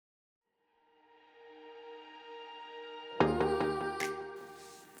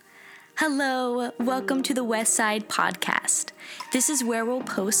Hello, welcome to the West Side Podcast. This is where we'll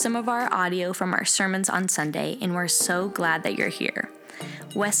post some of our audio from our sermons on Sunday, and we're so glad that you're here.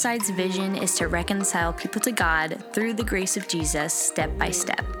 Westside's vision is to reconcile people to God through the grace of Jesus, step by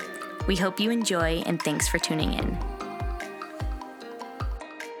step. We hope you enjoy, and thanks for tuning in.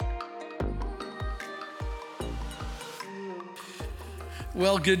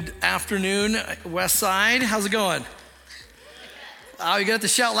 Well, good afternoon, West Side. How's it going? Oh, you got to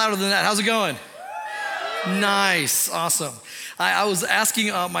shout louder than that. How's it going? Nice, awesome. I was asking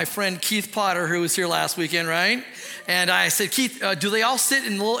my friend Keith Potter, who was here last weekend, right? And I said, Keith, do they all sit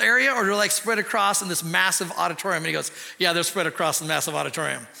in a little area, or do they like spread across in this massive auditorium? And he goes, yeah, they're spread across the massive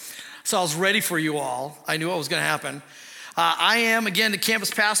auditorium. So I was ready for you all. I knew what was going to happen. I am, again, the campus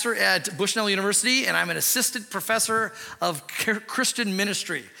pastor at Bushnell University, and I'm an assistant professor of Christian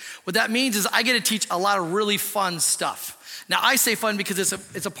ministry. What that means is I get to teach a lot of really fun stuff. Now, I say fun because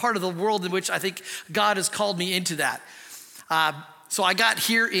it's a part of the world in which I think God has called me into that. So I got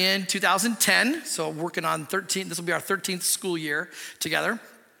here in 2010, so working on this will be our 13th school year together.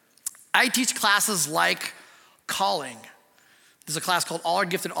 I teach classes like calling. There's a class called All Are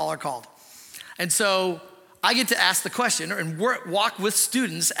Gifted, All Are Called. And so I get to ask the question and walk with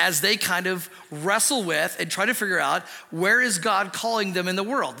students as they kind of wrestle with and try to figure out where is God calling them in the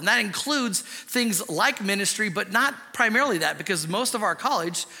world. And that includes things like ministry, but not primarily that, because most of our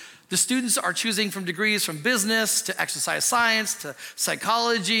college, the students are choosing from degrees from business to exercise science to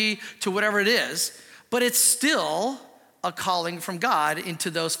psychology to whatever it is, but it's still a calling from God into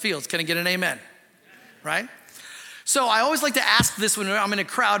those fields. Can I get an amen? Right? So I always like to ask this when I'm in a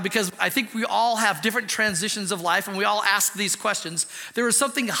crowd, because I think we all have different transitions of life and we all ask these questions. There is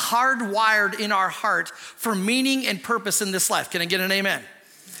something hardwired in our heart for meaning and purpose in this life. Can I get an amen?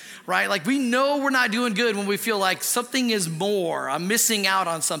 Right? Like, we know we're not doing good when we feel like something is more, I'm missing out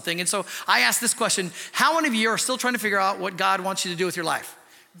on something. And so I ask this question: how many of you are still trying to figure out what God wants you to do with your life?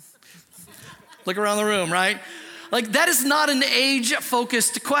 Look around the room, right? Like, that is not an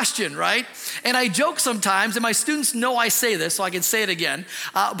age-focused question, right? And I joke sometimes, and my students know I say this, so I can say it again,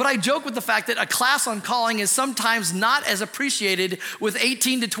 but I joke with the fact that a class on calling is sometimes not as appreciated with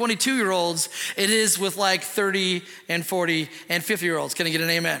 18 to 22-year-olds it is with like 30 and 40 and 50-year-olds. Can I get an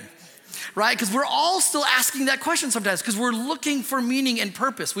amen? Right? Because we're all still asking that question sometimes, because we're looking for meaning and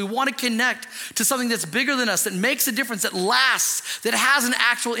purpose. We want to connect to something that's bigger than us, that makes a difference, that lasts, that has an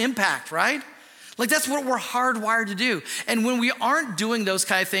actual impact, right? Like, that's what we're hardwired to do. And when we aren't doing those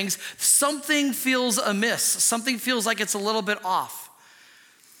kind of things, something feels amiss. Something feels like it's a little bit off.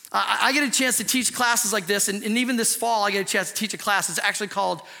 I get a chance to teach classes like this, and even this fall, I get a chance to teach a class. It's actually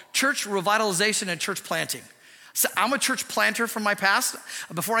called Church Revitalization and Church Planting. So I'm a church planter from my past.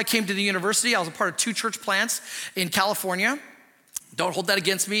 Before I came to the university, I was a part of 2 church plants in California. Don't hold that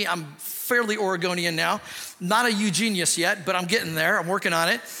against me. I'm fairly Oregonian now. Not a Eugenius yet, but I'm getting there. I'm working on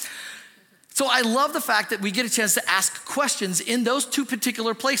it. So I love the fact that we get a chance to ask questions in those 2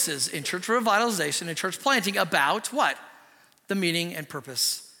 particular places, in church revitalization and church planting, about what? The meaning and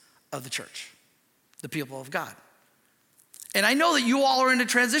purpose of the church, the people of God. And I know that you all are in a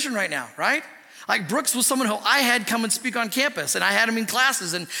transition right now, right? Like, Brooks was someone who I had come and speak on campus, and I had him in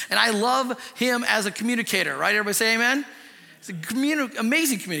classes, and I love him as a communicator, right? Everybody say amen? He's an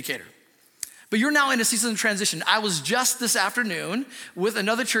amazing communicator. But you're now in a season of transition. I was just this afternoon with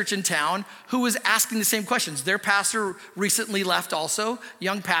another church in town who was asking the same questions. Their pastor recently left also,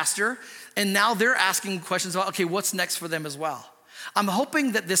 young pastor, and now they're asking questions about, okay, what's next for them as well? I'm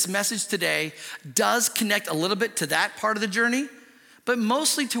hoping that this message today does connect a little bit to that part of the journey, but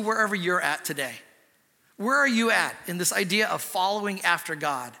mostly to wherever you're at today. Where are you at in this idea of following after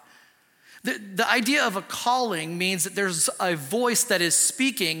God? The idea of a calling means that there's a voice that is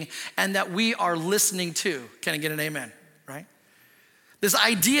speaking and that we are listening to. Can I get an amen, right? This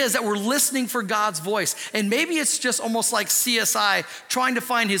idea is that we're listening for God's voice. And maybe it's just almost like CSI trying to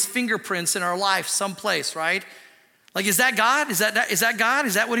find his fingerprints in our life someplace, right? Like, is that God? Is that God?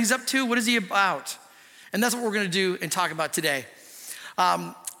 Is that what he's up to? What is he about? And that's what we're going to do and talk about today.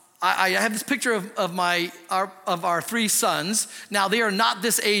 I have this picture of our 3 sons. Now, they are not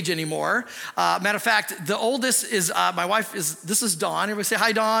this age anymore. Matter of fact, the oldest is my wife. This is Dawn. Everybody say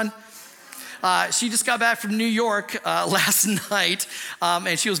hi, Dawn. She just got back from New York last night,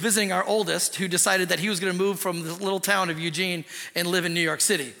 and she was visiting our oldest, who decided that he was going to move from the little town of Eugene and live in New York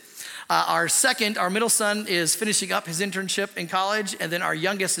City. Our middle son is finishing up his internship in college, and then our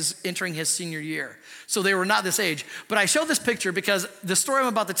youngest is entering his senior year. So they were not this age. But I show this picture because the story I'm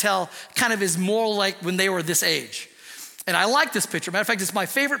about to tell kind of is more like when they were this age. And I like this picture. Matter of fact, it's my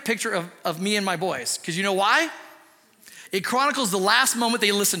favorite picture of me and my boys. Because you know why? It chronicles the last moment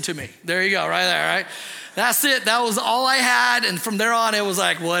they listened to me. There you go, right there, right? That's it. That was all I had. And from there on, it was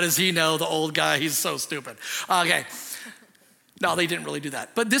like, what does he know? The old guy, he's so stupid. Okay. No, they didn't really do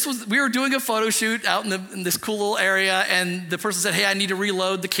that. But we were doing a photo shoot out in this cool little area, and the person said, hey, I need to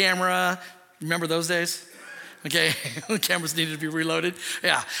reload the camera. Remember those days? Okay, the cameras needed to be reloaded.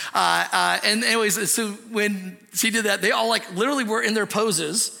 Yeah. And anyways, so when she did that, they all like literally were in their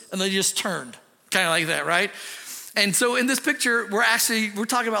poses, and they just turned, kind of like that, right? And so in this picture, we're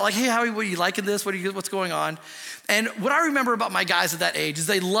talking about like, hey, Howie, what are you liking this? What's going on? And what I remember about my guys at that age is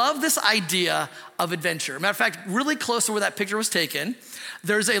they love this idea of adventure. Matter of fact, really close to where that picture was taken,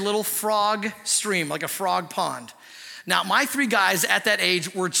 there's a little frog stream, like a frog pond. Now, my 3 guys at that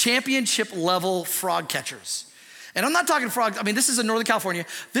age were championship level frog catchers. And I'm not talking frogs, I mean, this is in Northern California.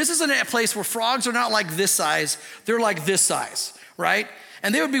 This is a place where frogs are not like this size, they're like this size, right?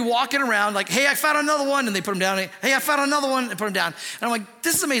 And they would be walking around like, hey, I found another one, and they put them down. Hey, I found another one, and put them down. And I'm like,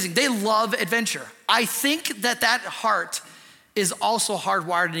 this is amazing. They love adventure. I think that heart is also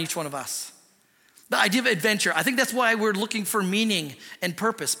hardwired in each one of us. The idea of adventure, I think that's why we're looking for meaning and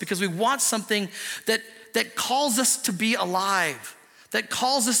purpose, because we want something that calls us to be alive, that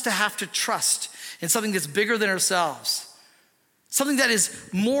calls us to have to trust in something that's bigger than ourselves. Something that is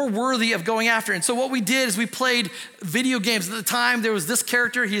more worthy of going after. And so what we did is we played video games. At the time, there was this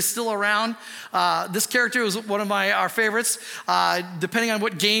character. He is still around. This character was one of our favorites. Depending on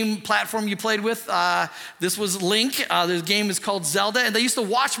what game platform you played with, this was Link. This game is called Zelda. And they used to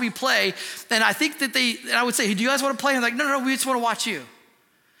watch me play. And I think that I would say, hey, do you guys want to play? And they're like, no, we just want to watch you.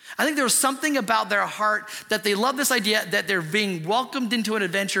 I think there was something about their heart that they love this idea that they're being welcomed into an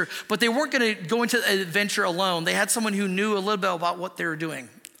adventure, but they weren't going to go into an adventure alone. They had someone who knew a little bit about what they were doing.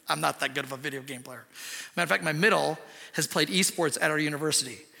 I'm not that good of a video game player. Matter of fact, my middle has played esports at our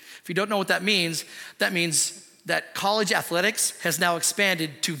university. If you don't know what that means that college athletics has now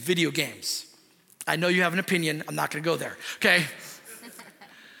expanded to video games. I know you have an opinion. I'm not going to go there, okay?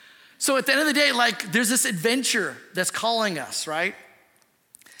 So at the end of the day, like, there's this adventure that's calling us, right?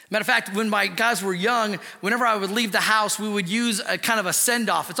 Matter of fact, when my guys were young, whenever I would leave the house, we would use a kind of a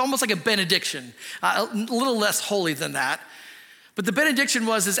send-off. It's almost like a benediction, a little less holy than that. But the benediction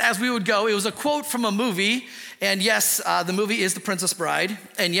is as we would go, it was a quote from a movie. And yes, the movie is The Princess Bride.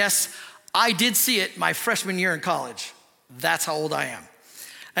 And yes, I did see it my freshman year in college. That's how old I am.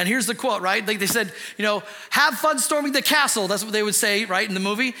 And here's the quote, right? They said, have fun storming the castle. That's what they would say, right, in the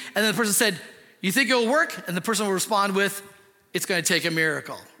movie. And then the person said, you think it'll work? And the person would respond with, it's going to take a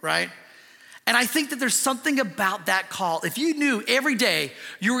miracle, right? And I think that there's something about that call. If you knew every day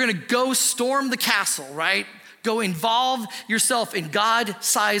you were going to go storm the castle, right? Go involve yourself in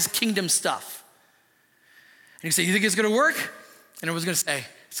God-sized kingdom stuff. And you say, you think it's going to work? And everyone's going to say,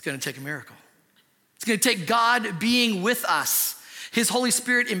 it's going to take a miracle. It's going to take God being with us, His Holy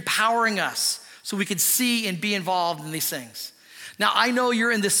Spirit empowering us so we could see and be involved in these things. Now, I know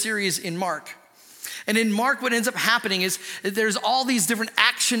you're in this series in Mark. And in Mark, what ends up happening is that there's all these different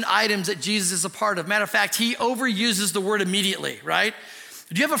action items that Jesus is a part of. Matter of fact, he overuses the word immediately, right?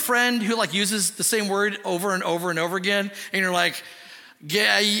 Do you have a friend who like uses the same word over and over and over again? And you're like,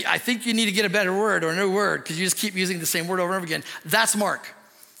 yeah, I think you need to get a better word or a new word because you just keep using the same word over and over again. That's Mark.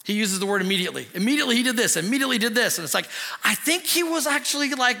 He uses the word immediately. Immediately he did this, immediately did this. And it's like, I think he was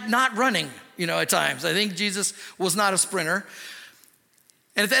actually like not running, at times. I think Jesus was not a sprinter.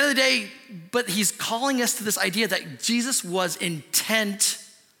 And at the end of the day, but he's calling us to this idea that Jesus was intent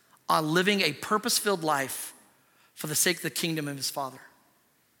on living a purpose-filled life for the sake of the kingdom of his Father.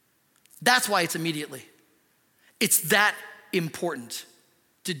 That's why it's immediately. It's that important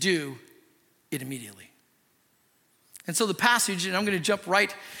to do it immediately. And so the passage, and I'm going to jump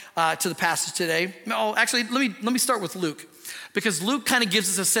right to the passage today. Oh, actually, let me start with Luke, because Luke kind of gives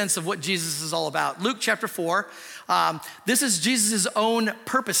us a sense of what Jesus is all about. Luke chapter 4. This is Jesus' own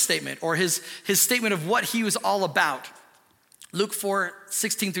purpose statement, or his statement of what he was all about. Luke 4,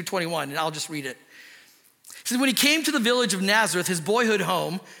 16 through 21, and I'll just read it. He says, when he came to the village of Nazareth, his boyhood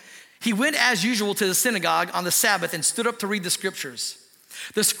home, he went as usual to the synagogue on the Sabbath and stood up to read the scriptures.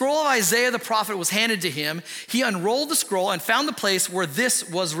 The scroll of Isaiah the prophet was handed to him. He unrolled the scroll and found the place where this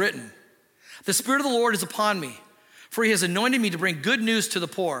was written. The Spirit of the Lord is upon me, for he has anointed me to bring good news to the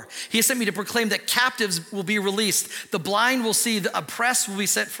poor. He has sent me to proclaim that captives will be released, the blind will see, the oppressed will be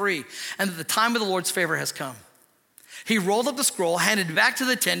set free, and that the time of the Lord's favor has come. He rolled up the scroll, handed it back to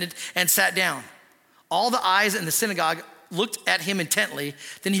the attendant, and sat down. All the eyes in the synagogue looked at him intently.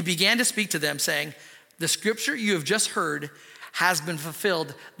 Then he began to speak to them, saying, the scripture you have just heard has been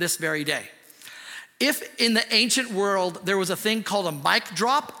fulfilled this very day. If in the ancient world there was a thing called a mic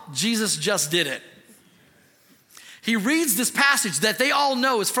drop, Jesus just did it. He reads this passage that they all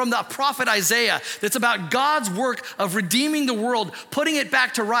know is from the prophet Isaiah, that's about God's work of redeeming the world, putting it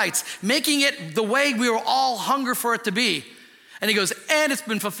back to rights, making it the way we were all hunger for it to be. And he goes, and it's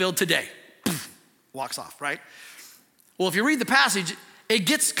been fulfilled today. Walks off, right? Well, if you read the passage, it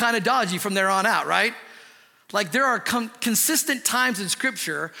gets kind of dodgy from there on out, right? Like there are consistent times in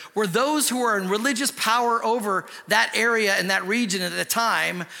scripture where those who are in religious power over that area and that region at the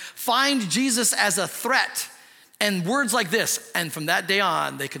time find Jesus as a threat. And words like this, and from that day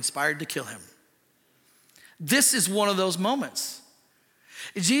on, they conspired to kill him. This is one of those moments.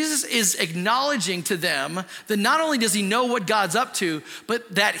 Jesus is acknowledging to them that not only does he know what God's up to,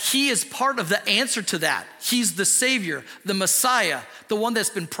 but that he is part of the answer to that. He's the Savior, the Messiah, the one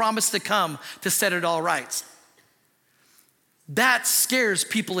that's been promised to come to set it all right. That scares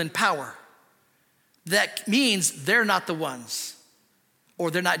people in power. That means they're not the ones,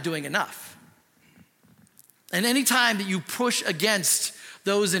 or they're not doing enough. And anytime that you push against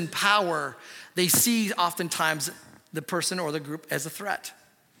those in power, they see oftentimes the person or the group as a threat.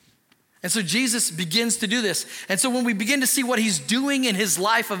 And so Jesus begins to do this. And so when we begin to see what he's doing in his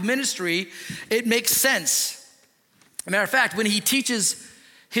life of ministry, it makes sense. As a matter of fact, when he teaches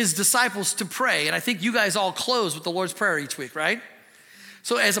his disciples to pray, and I think you guys all close with the Lord's Prayer each week, right?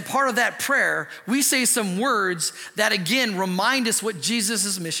 So as a part of that prayer, we say some words that again remind us what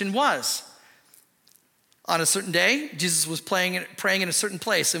Jesus' mission was. On a certain day, Jesus was praying in a certain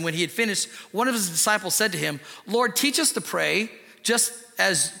place, and when he had finished, one of his disciples said to him, "Lord, teach us to pray, just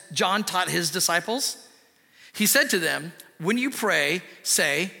as John taught his disciples." He said to them, "When you pray,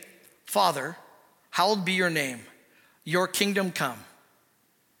 say, 'Father, hallowed be your name, your kingdom come.'"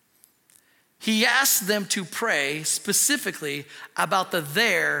 He asked them to pray specifically about the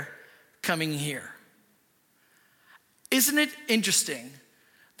there coming here. Isn't it interesting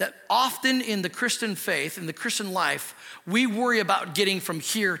that often in the Christian faith, in the Christian life, we worry about getting from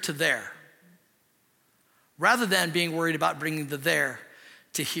here to there, rather than being worried about bringing the there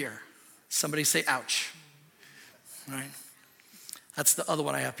to here? Somebody say, ouch, right? That's the other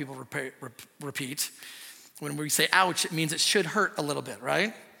one I have people repeat. When we say ouch, it means it should hurt a little bit,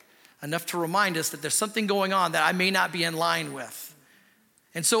 right? Enough to remind us that there's something going on that I may not be in line with.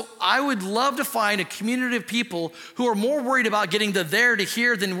 And so I would love to find a community of people who are more worried about getting the there to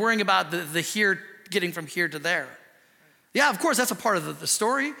here than worrying about the here, getting from here to there. Yeah, of course, that's a part of the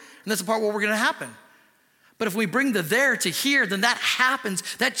story, and that's a part of what we're gonna happen. But if we bring the there to here, then that happens,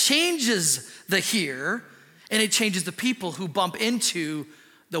 that changes the here, and it changes the people who bump into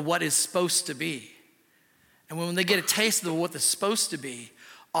the what is supposed to be. And when they get a taste of what is supposed to be,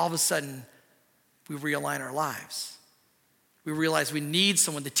 all of a sudden, we realign our lives. We realize we need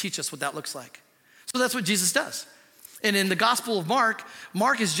someone to teach us what that looks like. So that's what Jesus does. And in the Gospel of Mark,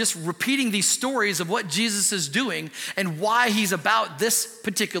 Mark is just repeating these stories of what Jesus is doing and why he's about this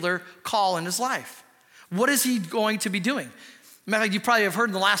particular call in his life. What is he going to be doing? Matter of fact, you probably have heard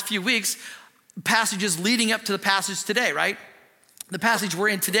in the last few weeks passages leading up to the passage today, right? The passage we're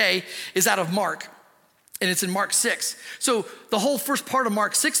in today is out of Mark, and it's in Mark 6. So the whole first part of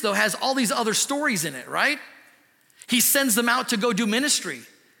Mark 6, though, has all these other stories in it, right? He sends them out to go do ministry.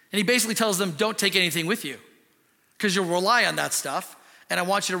 And he basically tells them, don't take anything with you because you'll rely on that stuff, and I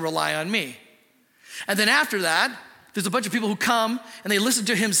want you to rely on me. And then after that, there's a bunch of people who come and they listen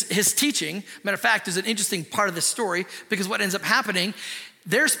to his teaching. Matter of fact, there's an interesting part of this story because what ends up happening,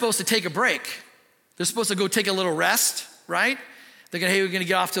 they're supposed to take a break. They're supposed to go take a little rest, right? They're gonna, hey, we're gonna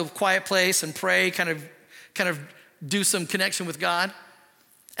get off to a quiet place and pray, kind of do some connection with God.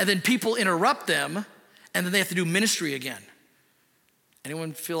 And then people interrupt them, and then they have to do ministry again.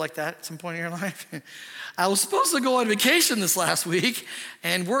 Anyone feel like that at some point in your life? I was supposed to go on vacation this last week,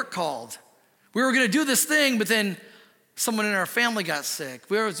 and work called. We were gonna do this thing, but then someone in our family got sick.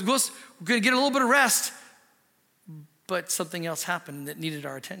 We were gonna get a little bit of rest, but something else happened that needed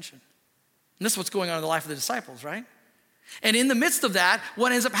our attention. And this is what's going on in the life of the disciples, right? And in the midst of that,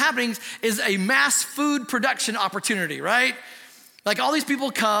 what ends up happening is a mass food production opportunity, right? Like all these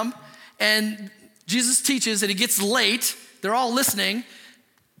people come, and Jesus teaches, and it gets late. They're all listening.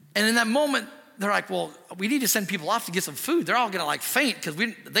 And in that moment, they're like, well, we need to send people off to get some food. They're all gonna like faint because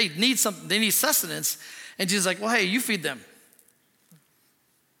they need something, they need sustenance. And Jesus is like, well, hey, you feed them.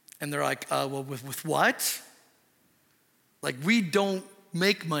 And they're like, well, with what? Like, we don't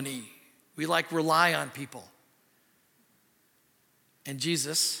make money. We like rely on people. And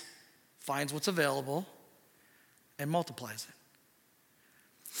Jesus finds what's available and multiplies it.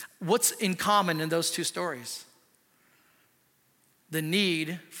 What's in common in those two stories? The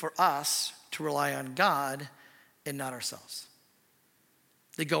need for us to rely on God and not ourselves.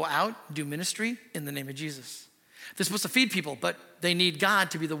 They go out, do ministry in the name of Jesus. They're supposed to feed people, but they need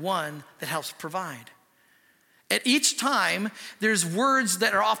God to be the one that helps provide. At each time, there's words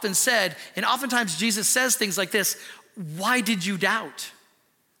that are often said, and oftentimes Jesus says things like this: why did you doubt?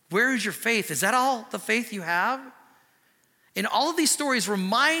 Where is your faith? Is that all the faith you have? And all of these stories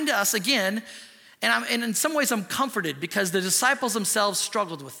remind us again, and in some ways I'm comforted because the disciples themselves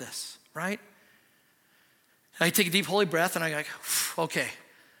struggled with this, right? I take a deep holy breath and I'm like, okay,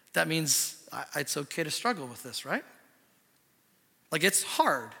 that means it's okay to struggle with this, right? Like, it's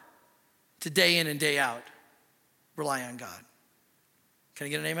hard to day in and day out rely on God. Can I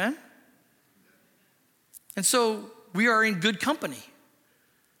get an amen? And so we are in good company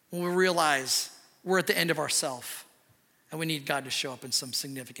when we realize we're at the end of ourself and we need God to show up in some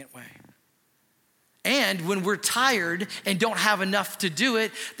significant way. And when we're tired and don't have enough to do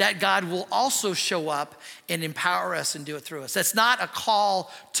it, that God will also show up and empower us and do it through us. That's not a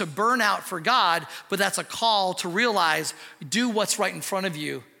call to burn out for God, but that's a call to realize, do what's right in front of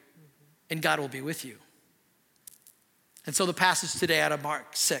you, and God will be with you. And so the passage today out of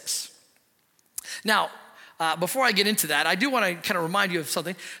Mark 6. Now, before I get into that, I do want to kind of remind you of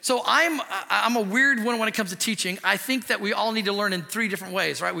something. So I'm a weird one when it comes to teaching. I think that we all need to learn in three different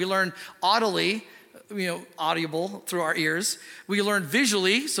ways, right? We learn audibly, audible through our ears. We learn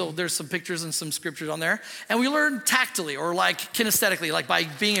visually, so there's some pictures and some scriptures on there. And we learn tactily or like kinesthetically, like by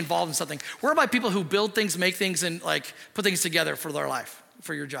being involved in something. We're by people who build things, make things, and like put things together for their life,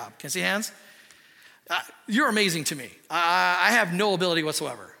 for your job. Can I see hands? You're amazing to me. I have no ability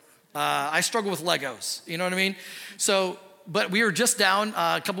whatsoever. I struggle with Legos, you know what I mean? So, but we were just down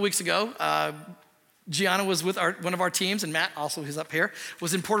a couple weeks ago. Gianna was with one of our teams, and Matt, also who's up here,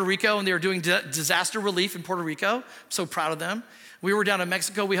 was in Puerto Rico, and they were doing disaster relief in Puerto Rico. I'm so proud of them. We were down in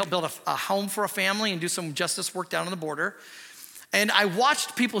Mexico. We helped build a home for a family and do some justice work down on the border. And I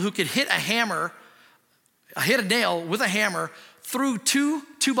watched people who could hit a nail with a hammer through two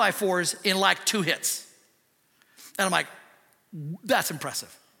 2x4s in like 2 hits. And I'm like, that's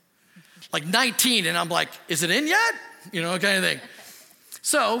impressive. Like 19, and I'm like, is it in yet? Kind of thing.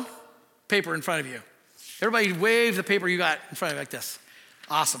 So, paper in front of you. Everybody wave the paper you got in front of you like this.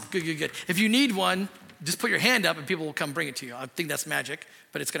 Awesome, good. If you need one, just put your hand up and people will come bring it to you. I think that's magic,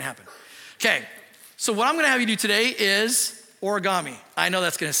 but it's gonna happen. Okay, so what I'm gonna have you do today is origami. I know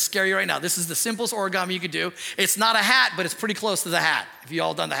that's gonna scare you right now. This is the simplest origami you could do. It's not a hat, but it's pretty close to the hat, if you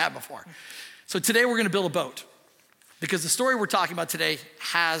all done the hat before. So today we're gonna build a boat, because the story we're talking about today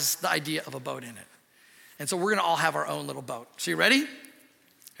has the idea of a boat in it. And so we're gonna all have our own little boat. So you ready?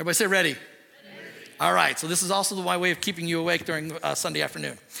 Everybody say ready. All right, so this is also my way of keeping you awake during Sunday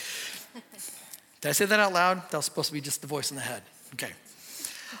afternoon. Did I say that out loud? That was supposed to be just the voice in the head. Okay.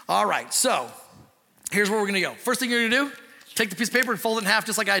 All right, so here's where we're gonna go. First thing you're gonna do, take the piece of paper and fold it in half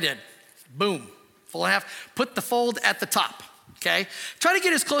just like I did. Boom, fold it in half. Put the fold at the top, okay? Try to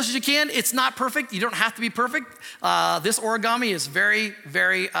get as close as you can. It's not perfect. You don't have to be perfect. This origami is very,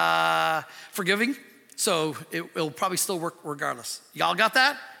 very forgiving, so it'll probably still work regardless. Y'all got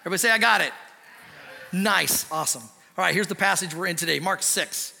that? Everybody say, I got it. Nice, awesome. All right, here's the passage we're in today, Mark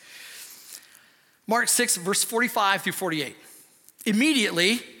 6. Mark 6, verse 45 through 48.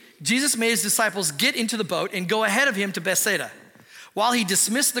 Immediately, Jesus made his disciples get into the boat and go ahead of him to Bethsaida, while he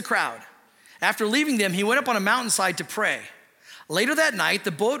dismissed the crowd. After leaving them, he went up on a mountainside to pray. Later that night,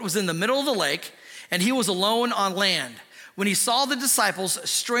 the boat was in the middle of the lake, and he was alone on land. When he saw the disciples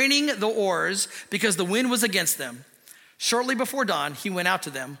straining the oars because the wind was against them, shortly before dawn, he went out to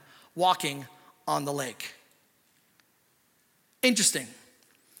them, walking on the lake. Interesting.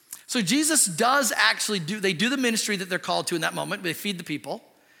 So Jesus does actually do the ministry that they're called to in that moment. They feed the people.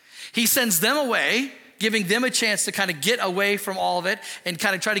 He sends them away, giving them a chance to kind of get away from all of it and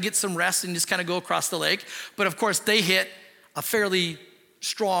kind of try to get some rest and just kind of go across the lake. But of course, they hit a fairly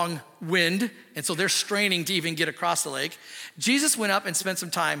strong wind, and so they're straining to even get across the lake. Jesus went up and spent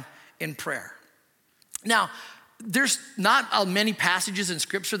some time in prayer. Now, there's not many passages in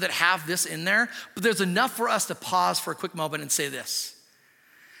scripture that have this in there, but there's enough for us to pause for a quick moment and say this.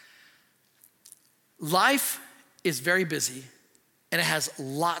 Life is very busy and it has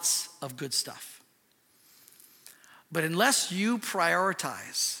lots of good stuff. But unless you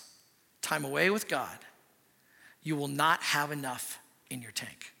prioritize time away with God, you will not have enough in your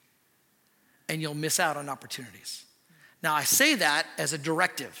tank and you'll miss out on opportunities. Now, I say that as a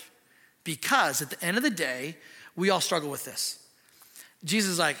directive because at the end of the day, we all struggle with this.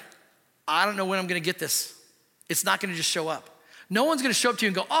 Jesus is like, I don't know when I'm gonna get this. It's not gonna just show up. No one's gonna show up to you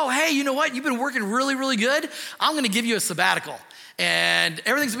and go, oh, hey, you know what? You've been working really, really good. I'm gonna give you a sabbatical. and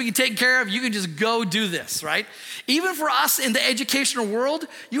everything's being taken care of. You can just go do this, right? Even for us in the educational world,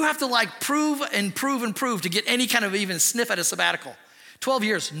 you have to like prove and prove and prove to get any kind of even sniff at a sabbatical. 12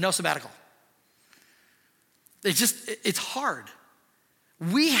 years, no sabbatical. It's hard.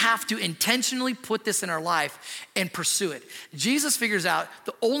 We have to intentionally put this in our life and pursue it. Jesus figures out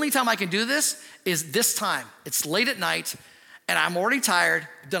the only time I can do this is this time. It's late at night and I'm already tired.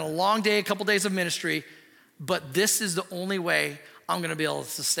 I've done a long day, a couple days of ministry, but this is the only way I'm gonna be able to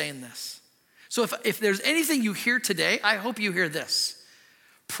sustain this. So if there's anything you hear today, I hope you hear this.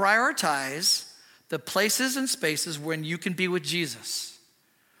 Prioritize the places and spaces when you can be with Jesus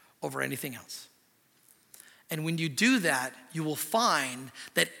over anything else. And when you do that, you will find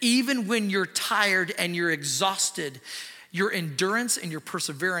that even when you're tired and you're exhausted, your endurance and your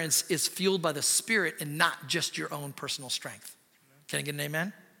perseverance is fueled by the Spirit and not just your own personal strength. Can I get an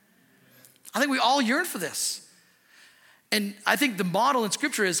amen? I think we all yearn for this. And I think the model in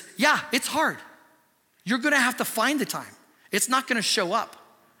Scripture is, yeah, it's hard. You're gonna have to find the time. It's not gonna show up.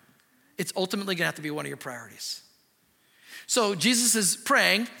 It's ultimately gonna have to be one of your priorities. So Jesus is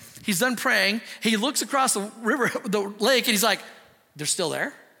praying. He's done praying. He looks across the river, the lake, and he's like, they're still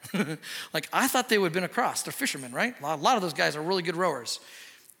there? Like, I thought they would have been across. They're fishermen, right? A lot of those guys are really good rowers.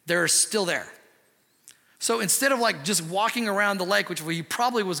 They're still there. So instead of like just walking around the lake, which he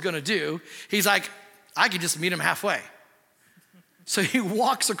probably was gonna do, he's like, I could just meet him halfway. So he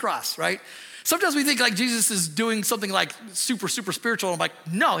walks across, right? Sometimes we think like Jesus is doing something like super, super spiritual. I'm like,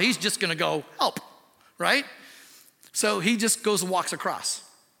 no, he's just gonna go help, right? So he just goes and walks across.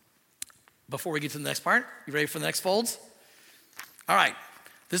 Before we get to the next part, you ready for the next folds? All right,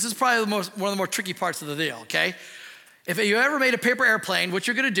 this is probably one of the more tricky parts of the deal, okay? If you ever made a paper airplane, what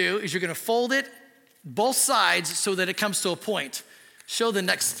you're gonna do is you're gonna fold it both sides so that it comes to a point. Show the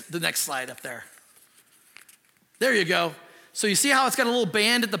next slide up there. There you go. So you see how it's got a little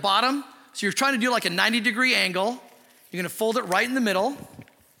band at the bottom? So you're trying to do like a 90-degree angle. You're gonna fold it right in the middle.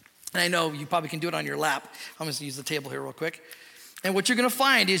 And I know you probably can do it on your lap. I'm just gonna use the table here real quick. And what you're gonna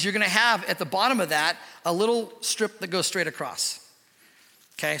find is you're gonna have at the bottom of that a little strip that goes straight across.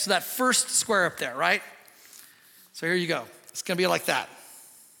 Okay, so that first square up there, right? So here you go. It's gonna be like that.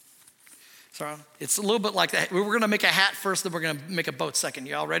 So it's a little bit like that. We're gonna make a hat first, then we're gonna make a boat second.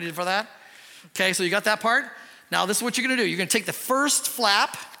 You all ready for that? Okay, so you got that part? Now this is what you're gonna do. You're gonna take the first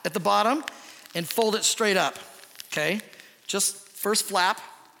flap at the bottom and fold it straight up, okay? Just first flap,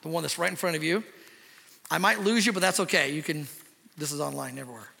 the one that's right in front of you. I might lose you, but that's okay. This is online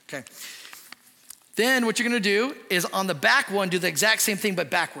everywhere, okay? Then what you're gonna do is on the back one, do the exact same thing but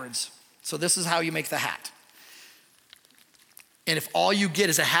backwards. So this is how you make the hat. And if all you get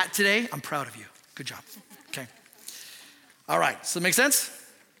is a hat today, I'm proud of you. Good job, okay? All right, so it make sense?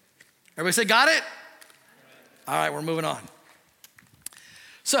 Everybody say, got it? All right, we're moving on.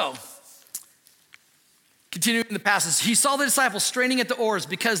 So, continuing the passage, he saw the disciples straining at the oars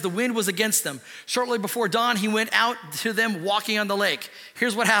because the wind was against them. Shortly before dawn, he went out to them walking on the lake.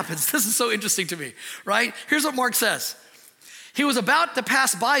 Here's what happens. This is so interesting to me, right? Here's what Mark says. He was about to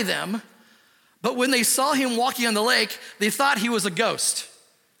pass by them, but when they saw him walking on the lake, they thought he was a ghost.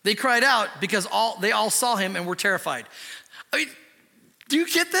 They cried out because they all saw him and were terrified. I mean, do you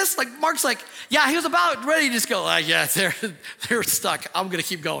get this? Like Mark's like, yeah, he was about ready to just go, yeah, they're stuck. I'm gonna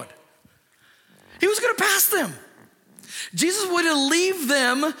keep going. He was gonna pass them. Jesus wouldn't leave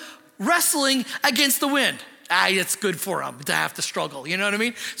them wrestling against the wind. It's good for him to have to struggle, you know what I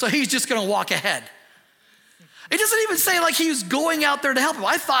mean? So he's just gonna walk ahead. It doesn't even say like he was going out there to help them.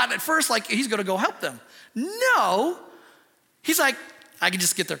 I thought at first like he's gonna go help them. No, he's like, I can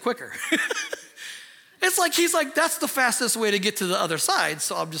just get there quicker. It's like, he's like, that's the fastest way to get to the other side,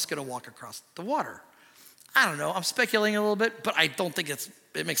 so I'm just gonna walk across the water. I don't know, I'm speculating a little bit, but I don't think it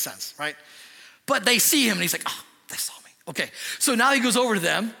makes sense, right? But they see him and he's like, oh, they saw me. Okay, so now he goes over to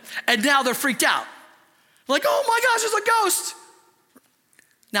them and now they're freaked out. Like, oh my gosh, there's a ghost.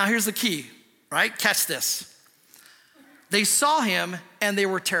 Now here's the key, right? Catch this. They saw him and they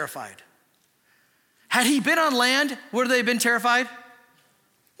were terrified. Had he been on land, would they have been terrified?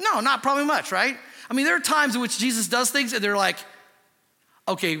 No, not probably much, right? I mean, there are times in which Jesus does things and they're like,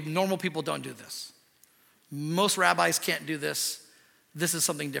 okay, normal people don't do this. Most rabbis can't do this. This is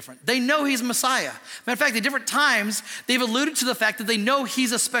something different. They know he's Messiah. Matter of fact, at different times, they've alluded to the fact that they know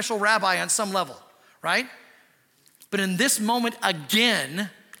he's a special rabbi on some level, right? But in this moment, again,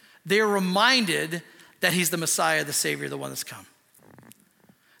 they are reminded that he's the Messiah, the Savior, the one that's come.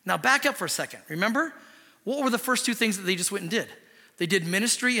 Now back up for a second. Remember, what were the first two things that they just went and did? They did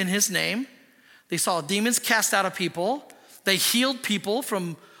ministry in his name. They saw demons cast out of people. They healed people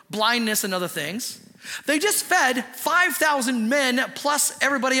from blindness and other things. They just fed 5,000 men plus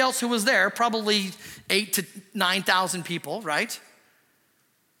everybody else who was there, probably 8,000 to 9,000 people, right?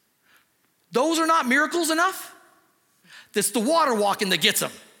 Those are not miracles enough. It's the water walking that gets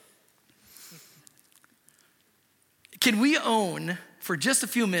them. Can we own for just a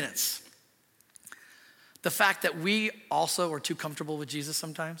few minutes the fact that we also are too comfortable with Jesus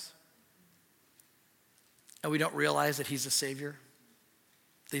sometimes? And we don't realize that he's the Savior,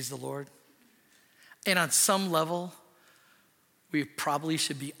 that he's the Lord. And on some level, we probably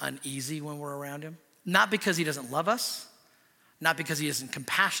should be uneasy when we're around him. Not because he doesn't love us, not because he isn't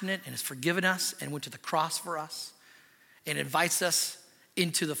compassionate and has forgiven us and went to the cross for us and invites us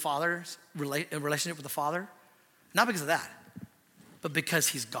into the Father's relationship with the Father. Not because of that, but because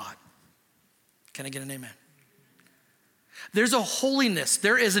he's God. Can I get an amen? There's a holiness,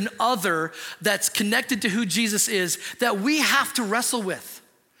 there is an other that's connected to who Jesus is that we have to wrestle with,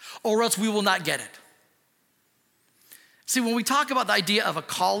 or else we will not get it. See, when we talk about the idea of a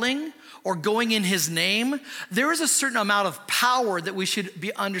calling or going in his name, there is a certain amount of power that we should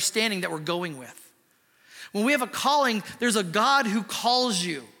be understanding that we're going with. When we have a calling, there's a God who calls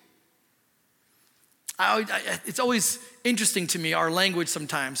you. It's always interesting to me, our language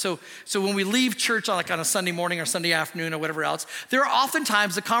sometimes. So when we leave church on a Sunday morning or Sunday afternoon or whatever else, there are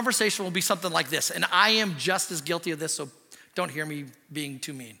oftentimes the conversation will be something like this, and I am just as guilty of this, so don't hear me being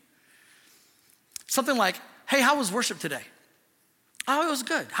too mean. Something like, hey, how was worship today? Oh, it was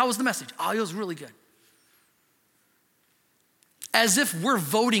good. How was the message? Oh, it was really good. As if we're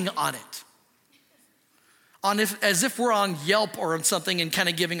voting on it. As if we're on Yelp or on something and kind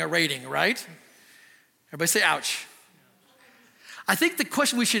of giving a rating, right? Everybody say ouch. I think the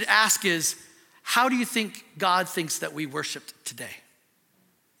question we should ask is, how do you think God thinks that we worshiped today?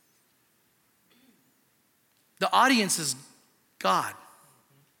 The audience is God,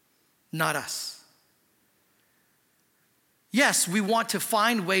 not us. Yes, we want to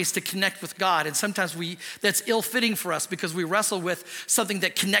find ways to connect with God, and sometimes that's ill-fitting for us because we wrestle with something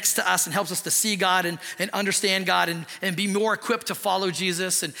that connects to us and helps us to see God and understand God and be more equipped to follow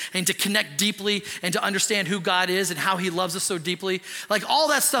Jesus and to connect deeply and to understand who God is and how he loves us so deeply. Like all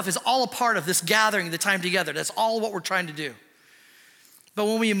that stuff is all a part of this gathering, the time together. That's all what we're trying to do. But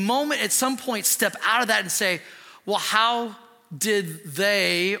when we at some point step out of that and say, well, how did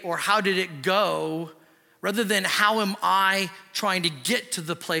they or how did it go? Rather than how am I trying to get to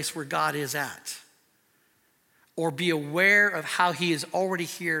the place where God is at? Or be aware of how he is already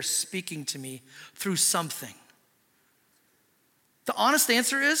here speaking to me through something. The honest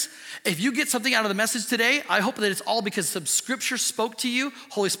answer is, if you get something out of the message today, I hope that it's all because some scripture spoke to you,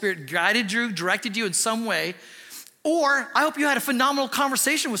 Holy Spirit guided you, directed you in some way, or I hope you had a phenomenal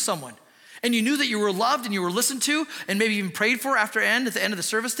conversation with someone. And you knew that you were loved and you were listened to and maybe even prayed for at the end of the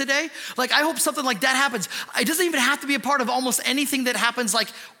service today. Like, I hope something like that happens. It doesn't even have to be a part of almost anything that happens like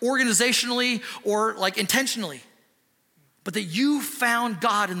organizationally or like intentionally. But that you found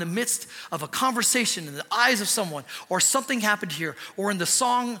God in the midst of a conversation in the eyes of someone, or something happened here, or in the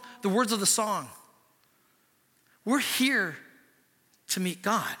song, the words of the song. We're here to meet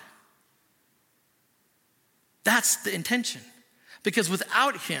God. That's the intention. Because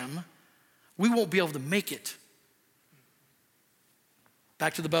without him, we won't be able to make it.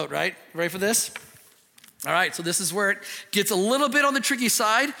 Back to the boat, right? Ready for this? All right, so this is where it gets a little bit on the tricky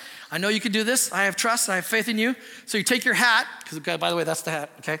side. I know you can do this. I have trust. I have faith in you. So you take your hat, because by the way, that's the hat,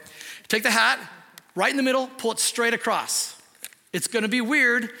 okay? You take the hat, right in the middle, pull it straight across. It's gonna be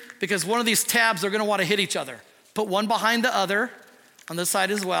weird because one of these tabs are gonna wanna hit each other. Put one behind the other on this side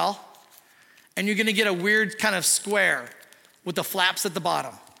as well. And you're gonna get a weird kind of square with the flaps at the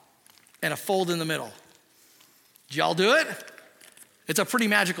bottom and a fold in the middle. Did y'all do it? It's a pretty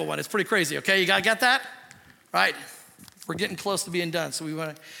magical one. It's pretty crazy, okay? You gotta get that? All right, we're getting close to being done, so we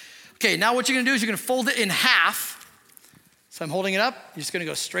wanna, okay, now what you're gonna do is you're gonna fold it in half. So I'm holding it up. You're just gonna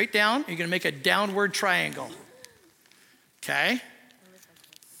go straight down. You're gonna make a downward triangle, okay?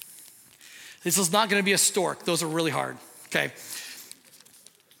 This is not gonna be a stork. Those are really hard, okay?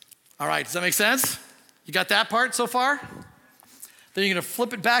 All right, does that make sense? You got that part so far? Then you're gonna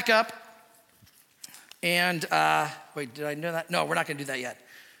flip it back up. And, wait, did I know that? No, we're not gonna do that yet.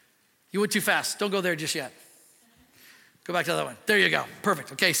 You went too fast. Don't go there just yet. Go back to the other one. There you go,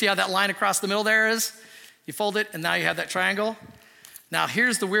 perfect. Okay, see how that line across the middle there is? You fold it, and now you have that triangle. Now,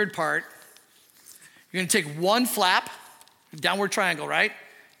 here's the weird part. You're gonna take one flap, downward triangle, right?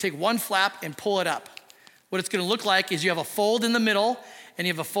 Take one flap and pull it up. What it's gonna look like is you have a fold in the middle, and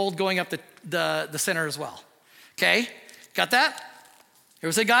you have a fold going up the center as well. Okay, got that?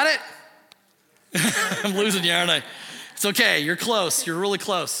 Everyone say got it? I'm losing you, aren't I? It's okay, you're close, you're really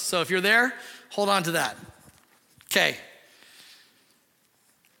close. So if you're there, Hold on to that. Okay.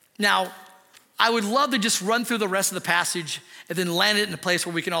 Now, I would love to just run through the rest of the passage and then land it in a place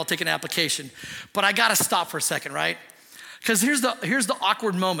where we can all take an application. But I gotta stop for a second, right? Because here's the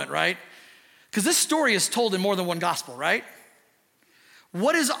awkward moment, right? Because this story is told in more than one gospel, right?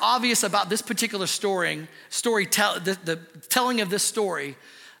 What is obvious about this particular the telling of this story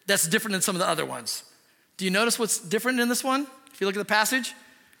that's different than some of the other ones? Do you notice what's different in this one? If you look at the passage,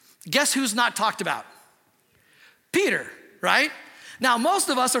 guess who's not talked about? Peter, right? Now, most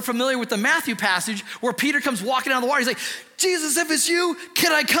of us are familiar with the Matthew passage where Peter comes walking out of the water. He's like, Jesus, if it's you,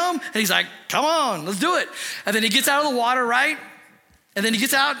 can I come? And he's like, come on, let's do it. And then he gets out of the water, right? And then he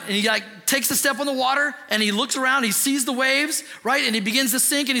gets out and he takes a step on the water and he looks around, he sees the waves, right? And he begins to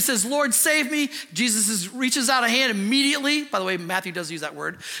sink and he says, Lord, save me. Jesus reaches out a hand immediately. By the way, Matthew does use that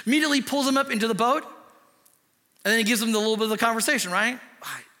word. Immediately pulls him up into the boat. And then he gives him a little bit of the conversation, right?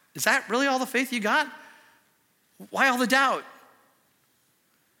 Is that really all the faith you got? Why all the doubt?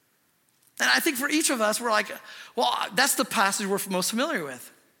 And I think for each of us, we're like, well, that's the passage we're most familiar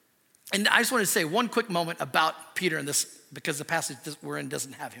with. And I just want to say one quick moment about Peter in this, because the passage that we're in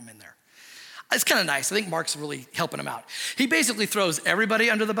doesn't have him in there. It's kind of nice. I think Mark's really helping him out. He basically throws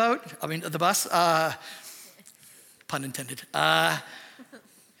everybody under the bus, pun intended.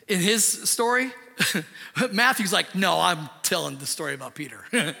 In his story, Matthew's like, no, I'm telling the story about Peter.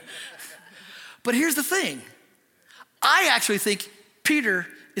 But here's the thing. I actually think Peter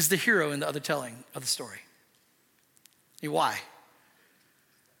is the hero in the other telling of the story. Why?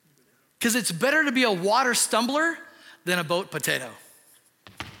 Because it's better to be a water stumbler than a boat potato.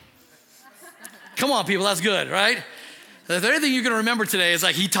 Come on, people, that's good, right? If there's anything you're gonna remember today is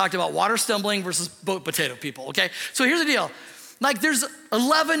he talked about water stumbling versus boat potato people, okay? So here's the deal. There's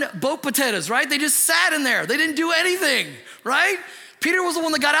 11 boat potatoes, right? They just sat in there. They didn't do anything, right? Peter was the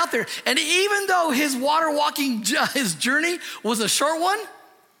one that got out there. And even though his his journey was a short one,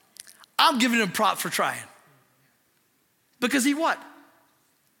 I'm giving him props for trying. Because he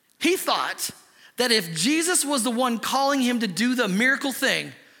thought that if Jesus was the one calling him to do the miracle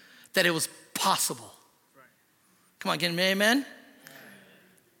thing, that it was possible. Right. Come on, can you amen?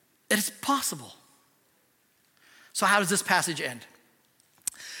 That it's possible. So how does this passage end?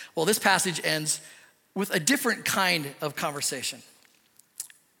 Well, this passage ends with a different kind of conversation.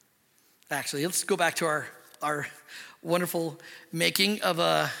 Actually, let's go back to our wonderful making of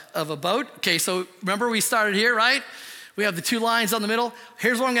a boat. Okay, so remember we started here, right? We have the two lines on the middle.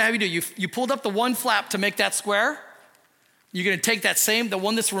 Here's what I'm gonna have you do. You pulled up the one flap to make that square. You're gonna take the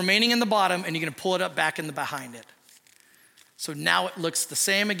one that's remaining in the bottom, and you're gonna pull it up back in the behind it. So now it looks the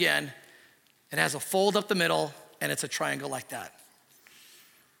same again. It has a fold up the middle, and it's a triangle like that.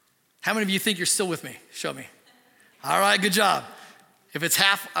 How many of you think you're still with me? Show me. All right, good job. If it's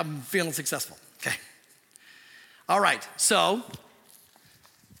half, I'm feeling successful. Okay. All right, so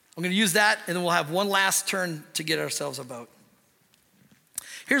I'm gonna use that, and then we'll have one last turn to get ourselves a boat.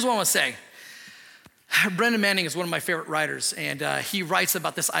 Here's what I wanna say. Brennan Manning is one of my favorite writers, and he writes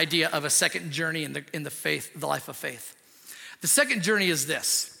about this idea of a second journey in the life of faith. The second journey is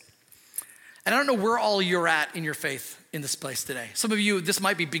this, and I don't know where all you're at in your faith in this place today. Some of you, this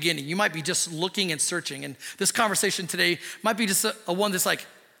might be beginning. You might be just looking and searching, and this conversation today might be just a one that's like,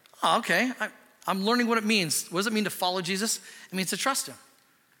 oh, okay, I'm learning what it means. What does it mean to follow Jesus? It means to trust him,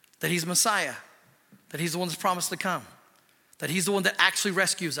 that he's Messiah, that he's the one that's promised to come, that he's the one that actually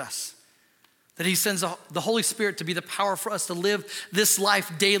rescues us, that he sends the Holy Spirit to be the power for us to live this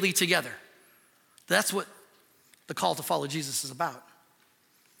life daily together. That's what the call to follow Jesus is about.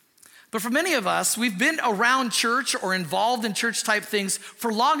 But for many of us, we've been around church or involved in church type things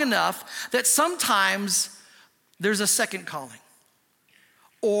for long enough that sometimes there's a second calling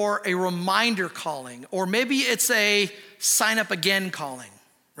or a reminder calling, or maybe it's a sign up again calling,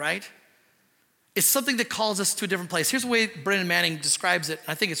 right? It's something that calls us to a different place. Here's the way Brennan Manning describes it.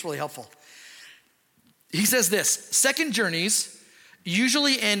 I think it's really helpful. He says this: second journeys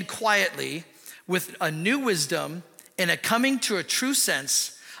usually end quietly with a new wisdom and a coming to a true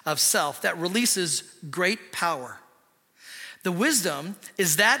sense of self that releases great power. The wisdom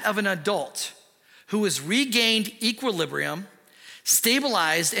is that of an adult who has regained equilibrium,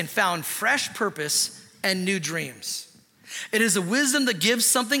 stabilized, and found fresh purpose and new dreams. It is a wisdom that gives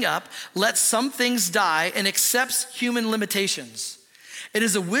something up, lets some things die, and accepts human limitations. It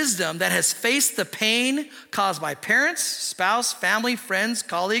is a wisdom that has faced the pain caused by parents, spouse, family, friends,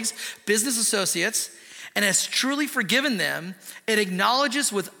 colleagues, business associates, and has truly forgiven them. It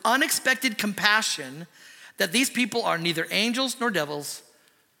acknowledges with unexpected compassion that these people are neither angels nor devils,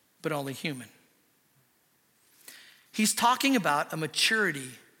 but only human. He's talking about a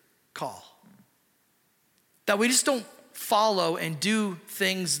maturity call. that we just don't follow and do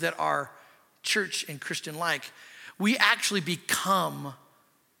things that are church and Christian-like. We actually become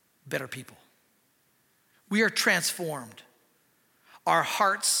better people. We are transformed. Our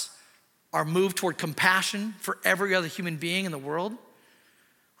hearts are moved toward compassion for every other human being in the world.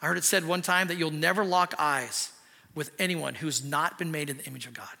 I heard it said one time that you'll never lock eyes with anyone who's not been made in the image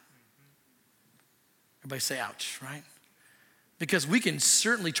of God. Everybody say ouch, right? Because we can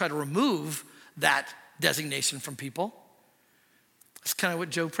certainly try to remove that designation from people. That's kind of what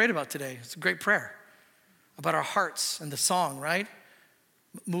Joe prayed about today. It's a great prayer about our hearts and the song, right?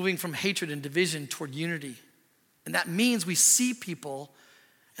 Moving from hatred and division toward unity. And that means we see people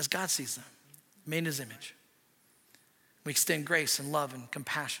as God sees them, made in his image. We extend grace and love and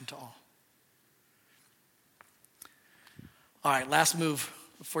compassion to all. All right, last move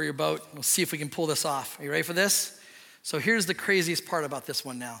for your boat. We'll see if we can pull this off. Are you ready for this? So here's the craziest part about this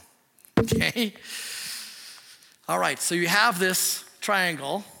one now. Okay? All right, so you have this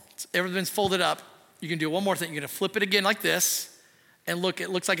triangle. Everything's folded up. You can do one more thing. You're going to flip it again like this. And look,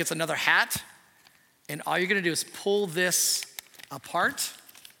 it looks like it's another hat. And all you're going to do is pull this apart.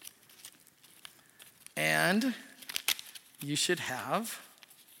 And you should have,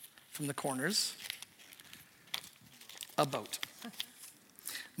 from the corners, a boat.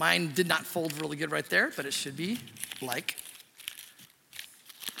 Mine did not fold really good right there, but it should be like.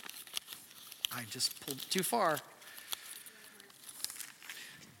 I just pulled it too far.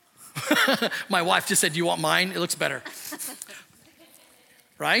 My wife just said, "Do you want mine? It looks better."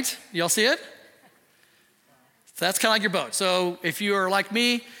 Right? Y'all see it? So that's kind of like your boat. So if you are like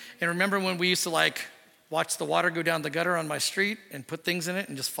me, and remember when we used to like watch the water go down the gutter on my street and put things in it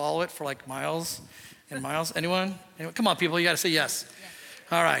and just follow it for like miles and miles? Anyone? Come on, people, you got to say yes.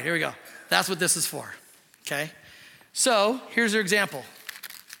 All right, here we go. That's what this is for, okay? So here's your example.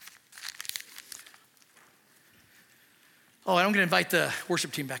 Oh, and I'm going to invite the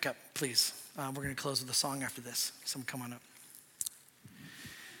worship team back up, please. We're going to close with a song after this. Someone come on up.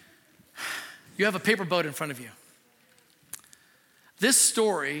 You have a paper boat in front of you. This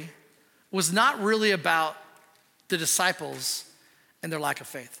story was not really about the disciples and their lack of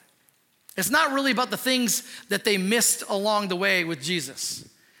faith. It's not really about the things that they missed along the way with Jesus.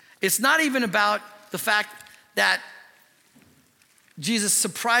 It's not even about the fact that Jesus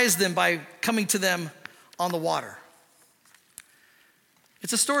surprised them by coming to them on the water.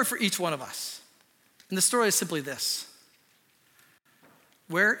 It's a story for each one of us. And the story is simply this: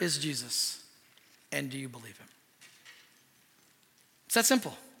 where is Jesus, and do you believe him? It's that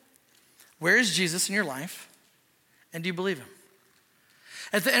simple. Where is Jesus in your life, and do you believe him?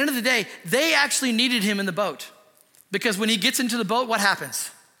 At the end of the day, they actually needed him in the boat, because when he gets into the boat, what happens?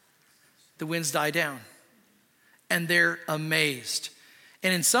 The winds die down, and they're amazed.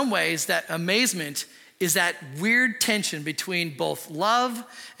 And in some ways, that amazement is that weird tension between both love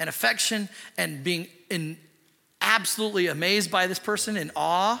and affection and being absolutely amazed by this person, in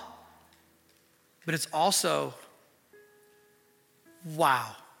awe, but it's also,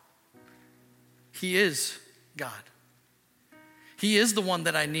 wow, he is God. He is the one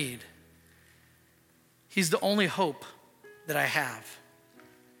that I need. He's the only hope that I have.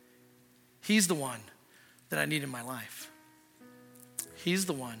 He's the one that I need in my life. He's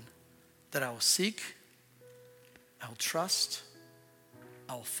the one that I will seek, I will trust,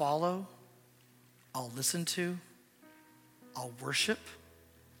 I will follow, I'll listen to, I'll worship,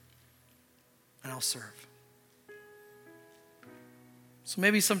 and I'll serve. So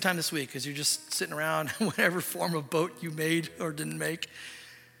maybe sometime this week, as you're just sitting around, whatever form of boat you made or didn't make,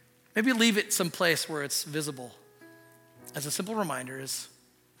 maybe leave it someplace where it's visible. As a simple reminder is,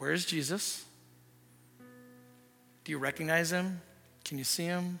 where is Jesus? Do you recognize him? Can you see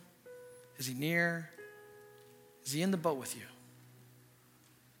him? Is he near? Is he in the boat with you?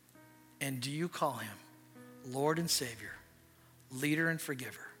 And do you call him Lord and Savior, leader and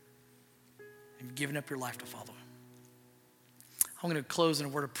forgiver? Have you given up your life to follow him? I'm going to close in a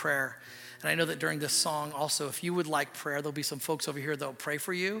word of prayer. And I know that during this song also, if you would like prayer, there'll be some folks over here that will pray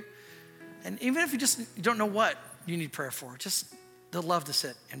for you. And even if you don't know what you need prayer for, they'll love to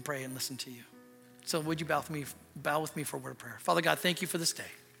sit and pray and listen to you. So would you bow with me for a word of prayer? Father God, thank you for this day.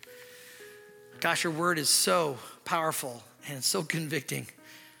 Gosh, your word is so powerful and so convicting.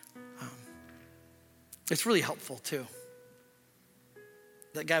 It's really helpful too.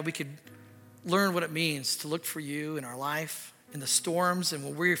 That God, we could learn what it means to look for you in our life, in the storms, and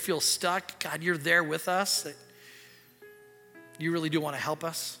when we feel stuck. God, you're there with us. That you really do want to help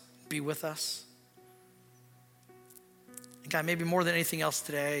us, be with us. And God, maybe more than anything else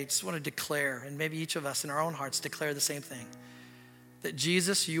today, I just want to declare, and maybe each of us in our own hearts declare the same thing, that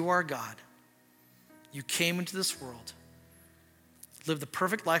Jesus, you are God. You came into this world, lived the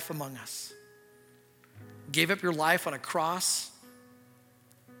perfect life among us, gave up your life on a cross,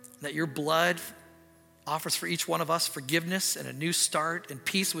 that your blood offers for each one of us forgiveness and a new start and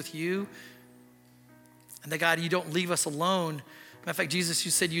peace with you. And that, God, you don't leave us alone. Matter of fact, Jesus,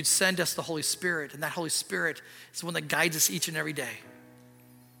 you said you'd send us the Holy Spirit, and that Holy Spirit is the one that guides us each and every day.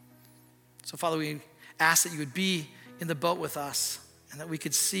 So, Father, we ask that you would be in the boat with us and that we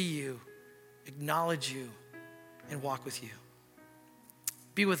could see you, acknowledge you, and walk with you.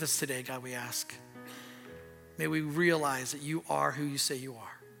 Be with us today, God, we ask. May we realize that you are who you say you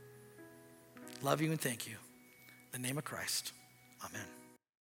are. Love you and thank you. In the name of Christ, amen.